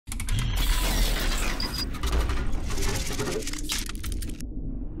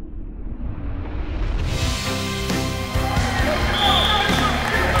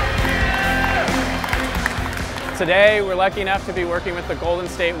Today, we're lucky enough to be working with the Golden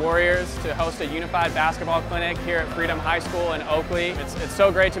State Warriors to host a unified basketball clinic here at Freedom High School in Oakley. It's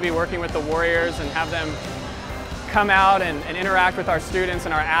so great to be working with the Warriors and have them come out and interact with our students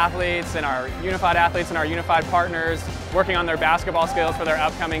and our athletes and our unified athletes and our unified partners, working on their basketball skills for their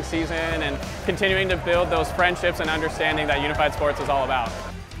upcoming season and continuing to build those friendships and understanding that unified sports is all about.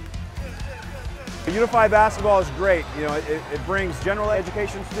 Unified basketball is great. You know, it brings general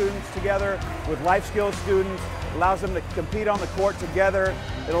education students together with life skills students, allows them to compete on the court together.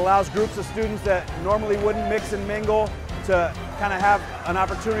 It allows groups of students that normally wouldn't mix and mingle to kind of have an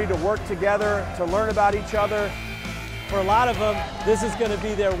opportunity to work together, to learn about each other. For a lot of them, this is going to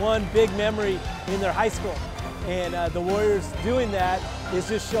be their one big memory in their high school. And the Warriors doing that is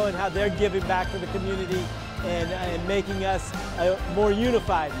just showing how they're giving back to the community and making us a more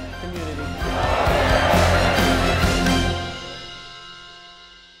unified community.